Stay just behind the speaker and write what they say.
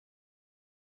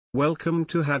Welcome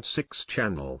to had6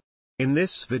 channel. In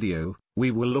this video,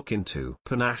 we will look into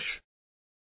panache.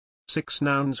 6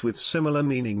 nouns with similar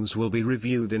meanings will be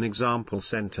reviewed in example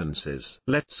sentences.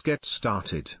 Let's get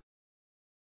started.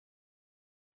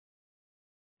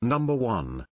 Number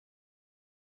 1.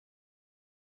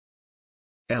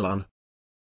 Elan,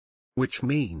 which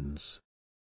means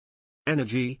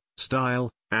energy,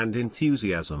 style, and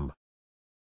enthusiasm.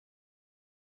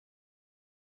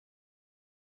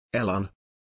 Elan.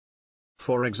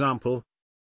 For example,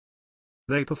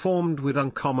 they performed with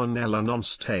uncommon elan on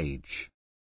stage.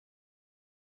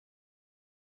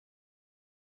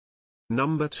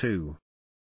 Number 2.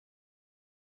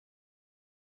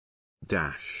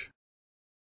 Dash,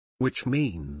 which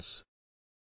means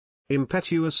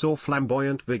impetuous or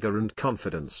flamboyant vigor and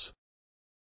confidence.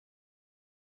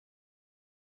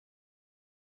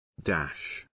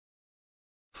 Dash.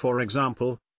 For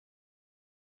example,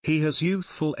 he has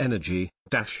youthful energy,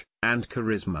 dash, and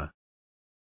charisma.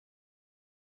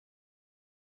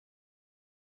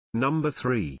 Number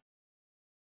 3.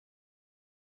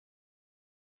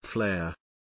 Flair,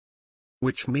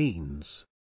 which means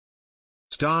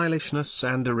stylishness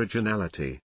and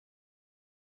originality.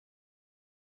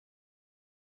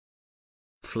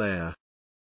 Flair.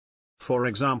 For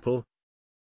example,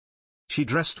 she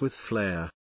dressed with flair.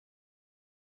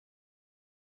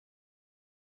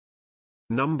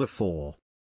 Number 4.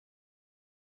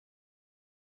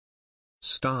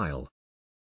 Style,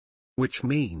 which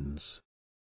means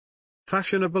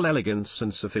fashionable elegance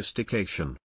and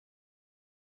sophistication.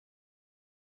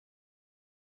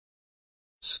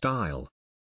 Style.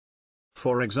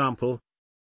 For example,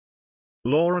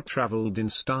 Laura traveled in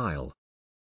style.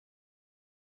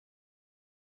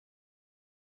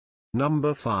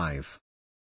 Number 5.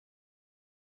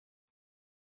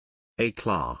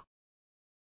 Éclat,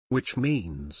 which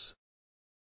means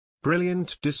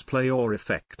brilliant display or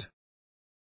effect.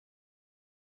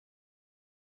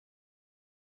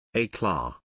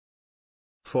 Éclat.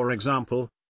 For example,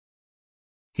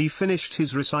 he finished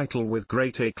his recital with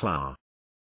great éclat.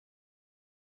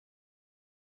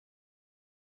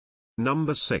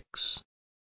 Number 6.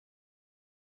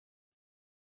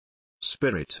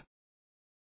 Spirit,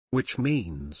 which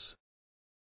means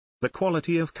the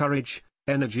quality of courage,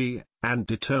 energy, and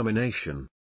determination.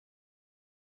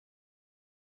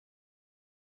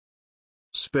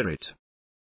 Spirit.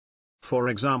 For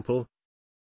example,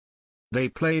 they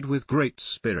played with great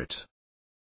spirit.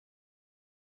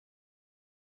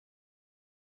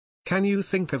 Can you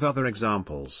think of other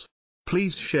examples?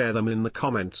 Please share them in the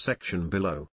comment section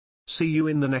below. See you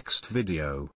in the next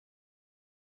video.